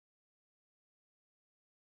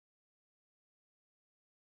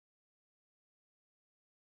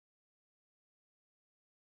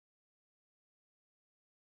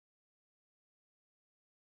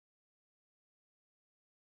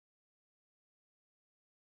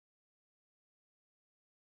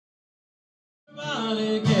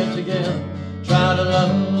Everybody get together, try to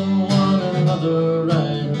love one another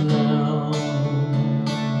right now.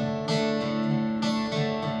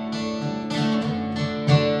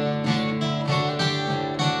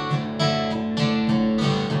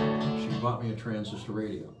 She bought me a transistor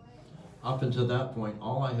radio. Up until that point,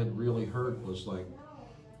 all I had really heard was like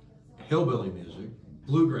hillbilly music,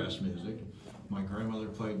 bluegrass music. My grandmother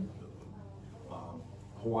played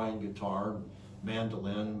Hawaiian guitar,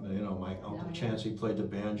 mandolin. You know, my Uncle Chancey played the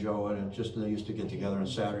banjo, and they used to get together on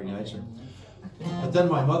Saturday nights. But then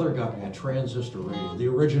my mother got me a transistor radio, the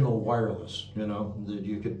original wireless. You know, that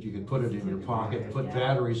you could put it in your pocket, put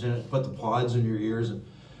batteries in it, put the pods in your ears, and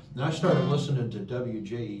I started listening to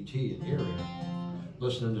WJET in Erie,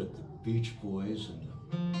 listening to the Beach Boys and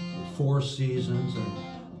the Four Seasons, and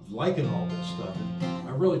liking all this stuff. And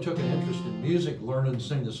I really took an interest in music, learning to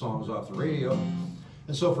sing the songs off the radio.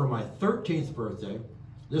 And so for my 13th birthday,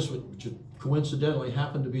 this would coincidentally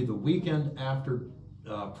happened to be the weekend after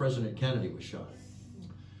President Kennedy was shot.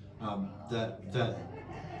 That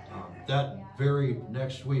very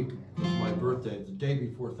next week was my birthday, the day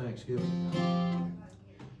before Thanksgiving.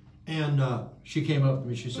 And she came up to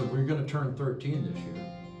me, she said, "We're going to turn 13 this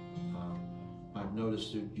year. I've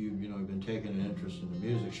noticed that you've been taking an interest in the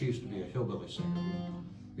music." She used to be a hillbilly singer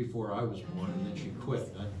before I was born, and then she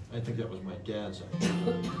quit. I think that was my dad's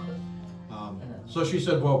idea. So she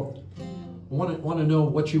said, "Well, I want to know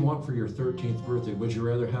what you want for your 13th birthday. Would you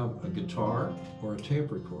rather have a guitar or a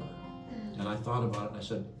tape recorder?" And I thought about it, and I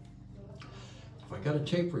said, if I got a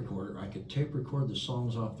tape recorder, I could tape record the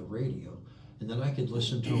songs off the radio, and then I could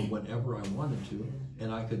listen to them whenever I wanted to,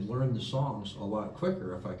 and I could learn the songs a lot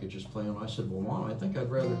quicker if I could just play them. I said, "Well, Mom, I think I'd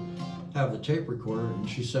rather have the tape recorder." And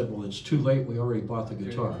she said, "Well, it's too late. We already bought the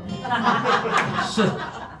guitar."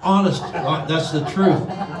 Honest, that's the truth.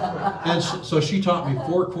 And so she taught me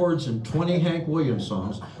 4 chords and 20 Hank Williams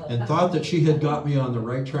songs, and thought that she had got me on the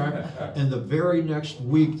right track. And the very next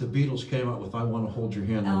week, the Beatles came out with "I Want to Hold Your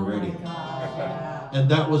Hand" on the radio. And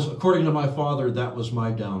that was, according to my father, that was my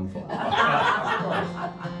downfall.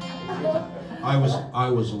 I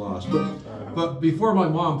was lost. But before my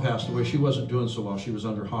mom passed away, she wasn't doing so well. She was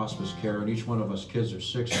under hospice care, and each one of us kids, are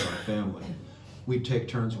 6 in our family. We'd take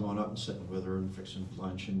turns going up and sitting with her and fixing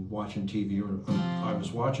lunch and watching TV. I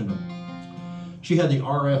was watching them. She had the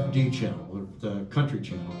RFD channel, the country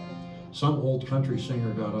channel. Some old country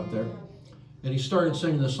singer got up there, and he started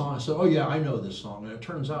singing this song. I said, "Oh yeah, I know this song." And it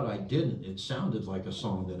turns out I didn't. It sounded like a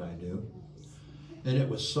song that I knew. And it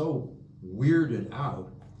was so weirded out.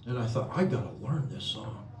 And I thought, I gotta learn this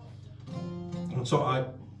song. And so I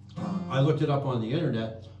looked it up on the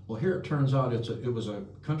internet. Well, here it turns out it was a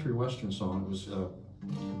country western song. It was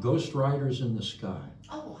Ghost Riders in the Sky.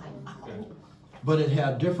 Oh, But it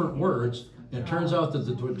had different words. And it turns out that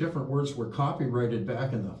the different words were copyrighted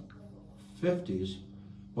back in the 50s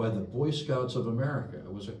by the Boy Scouts of America.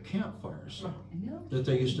 It was a campfire song that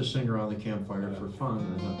they used to sing around the campfire for fun.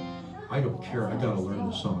 And I don't care. I gotta learn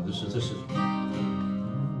this song. This is.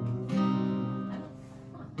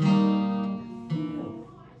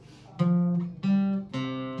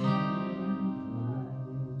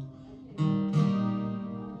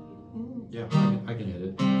 Yeah, I can hit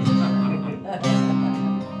it.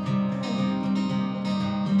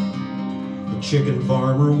 The chicken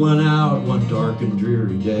farmer went out one dark and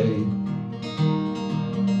dreary day.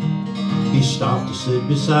 He stopped to sit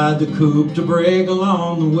beside the coop to break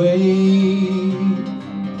along the way,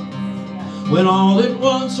 when all at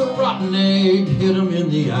once a rotten egg hit him in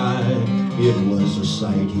the eye. It was a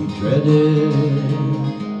sight he dreaded,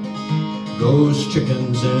 ghost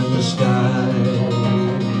chickens in the sky.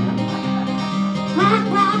 Quack,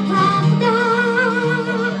 quack, quack,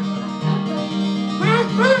 quack. Quack,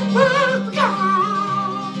 quack, quack, quack.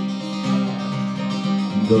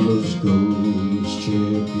 Those ghost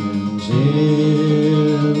chickens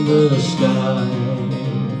in the sky.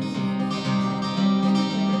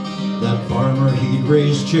 That farmer, he'd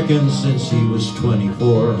raised chickens since he was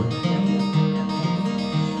 24.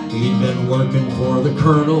 He'd been working for the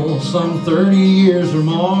colonel some 30 years or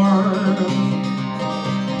more,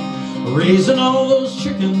 raising all those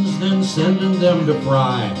chickens, then sending them to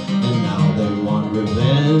fry. And now they want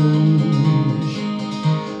revenge,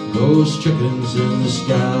 ghost chickens in the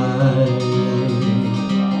sky.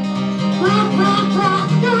 Quack, quack, quack,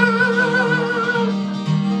 quack.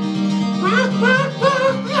 Quack, quack,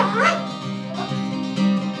 quack, quack.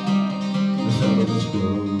 Those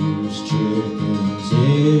ghost chickens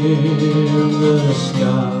in the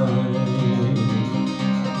sky,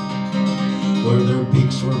 where their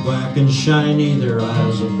beaks were black and shiny, their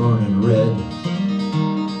eyes were burning red.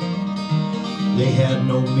 They had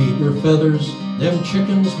no meat or feathers, them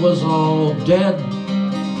chickens was all dead.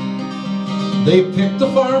 They picked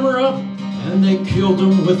the farmer up and they killed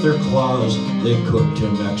him with their claws. They cooked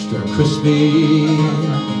him extra crispy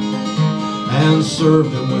and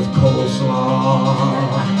served him with coleslaw.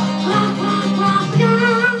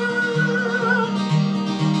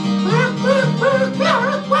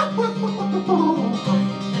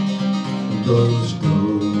 Those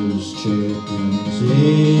ghost chickens in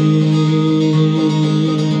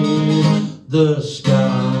the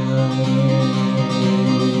sky.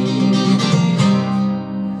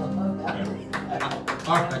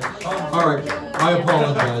 All right, I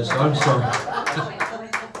apologize. I'm sorry.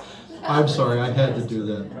 I'm sorry, I had to do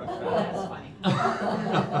that.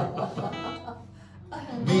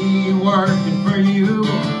 Me working for you,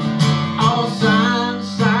 all signs,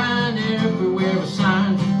 sign everywhere, a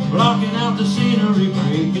sign blocking out the scenery,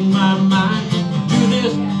 breaking my mind. Do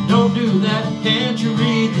this, don't do that, can't you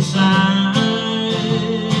read the signs?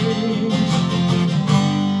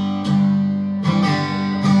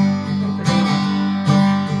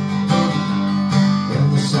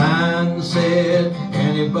 And the sign said,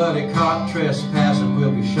 anybody caught trespassing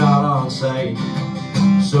will be shot on sight.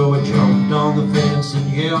 So I jumped on the fence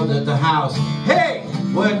and yelled at the house, hey,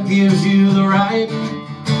 what gives you the right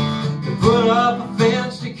to put up a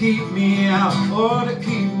fence to keep me out or to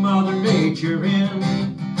keep Mother Nature in?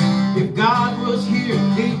 If God was here,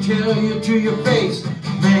 he'd tell you to your face,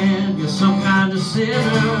 man, you're some kind of sinner.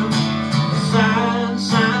 A sign,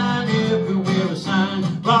 sign everywhere, a sign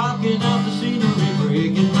blocking out the scenery,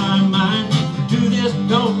 breaking my mind. Do this,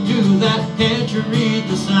 don't do that, can't you read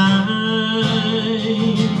the signs?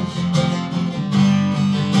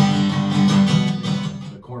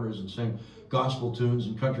 The corners and sing gospel tunes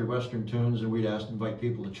and country western tunes, and we'd invite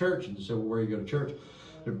people to church, and they said, well, where do you go to church?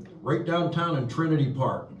 They're right downtown in Trinity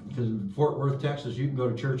Park, because in Fort Worth, Texas, you can go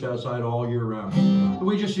to church outside all year round. But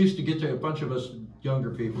we just used to get to, a bunch of us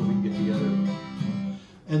younger people, we'd get together.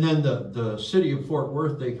 And then the city of Fort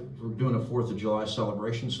Worth, they were doing a 4th of July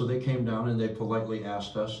celebration, so they came down and they politely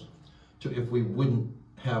asked us if we wouldn't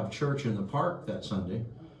have church in the park that Sunday.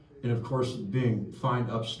 And of course, being fine,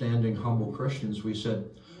 upstanding, humble Christians, we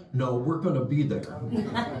said, no, we're going to be there.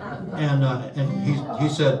 And he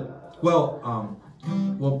said, well,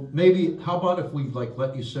 maybe, how about if we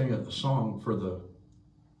let you sing a song for the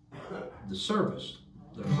service,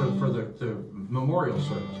 for the memorial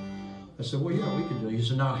service? I said, well, yeah, we can do it. He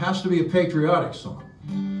said, now it has to be a patriotic song.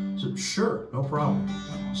 I said, sure, no problem.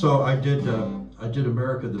 So I did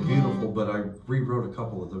America the Beautiful, but I rewrote a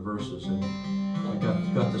couple of the verses, and I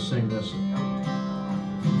got to sing this.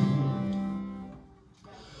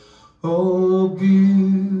 Oh,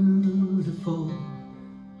 beautiful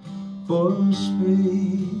for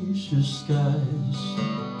spacious skies,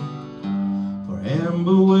 for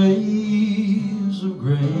amber waves of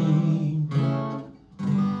grain,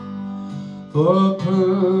 for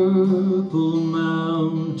purple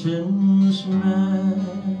mountains'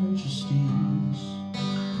 majesties,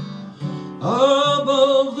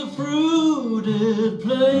 above the fruited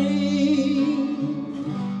plain.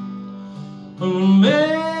 America,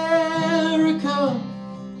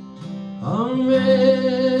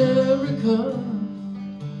 America,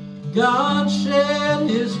 God shed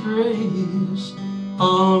his grace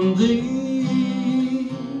on thee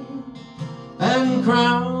and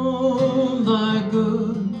crown thy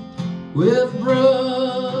good with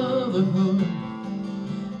brotherhood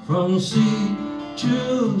from sea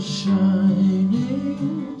to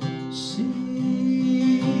shining sea.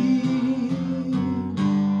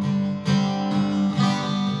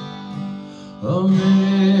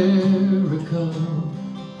 America,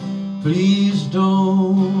 please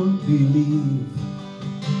don't believe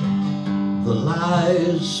the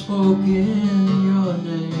lies spoken in your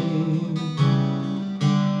name.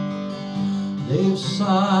 They've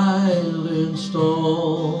silenced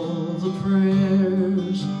all the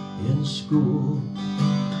prayers in school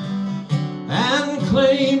and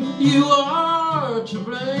claim you are to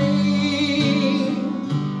blame.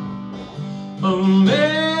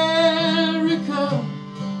 America,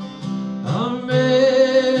 America,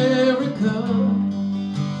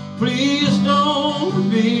 please don't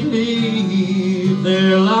believe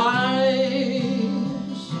their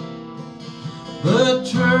lies, but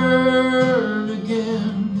turn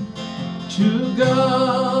again to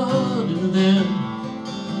God, and then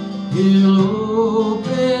He'll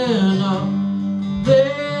open up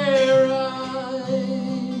their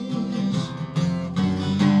eyes.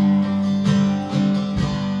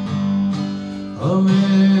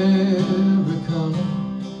 America,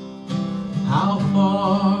 how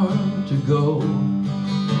far to go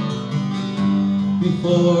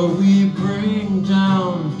before we bring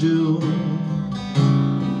down dune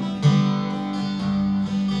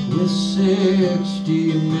with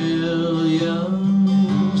 60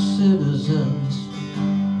 million citizens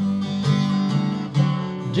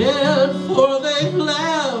dead, for they've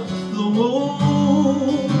left the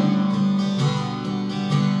moon.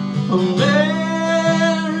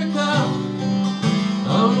 America,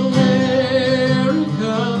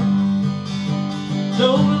 America,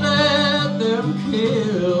 don't let them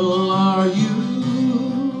kill our youth.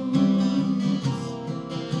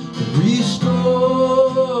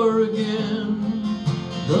 Restore again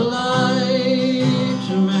the light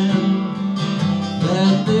to men,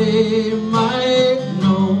 that they might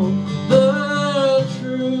know the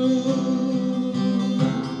truth.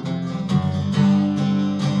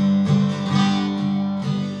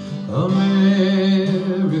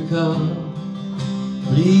 America,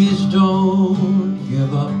 please don't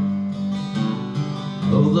give up,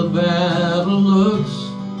 though the battle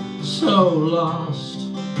looks so lost.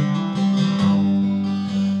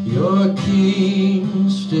 Your king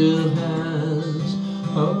still has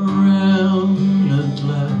a remnant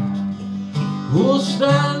left, who'll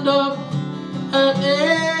stand up at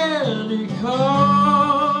any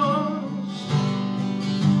cost.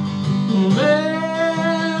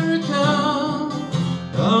 America,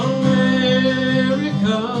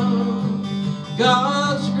 America,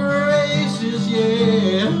 God's grace is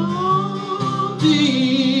yet on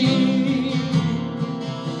thee.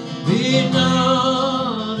 Be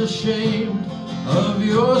not ashamed of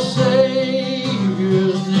your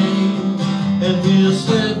Savior's name, and He'll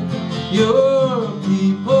set your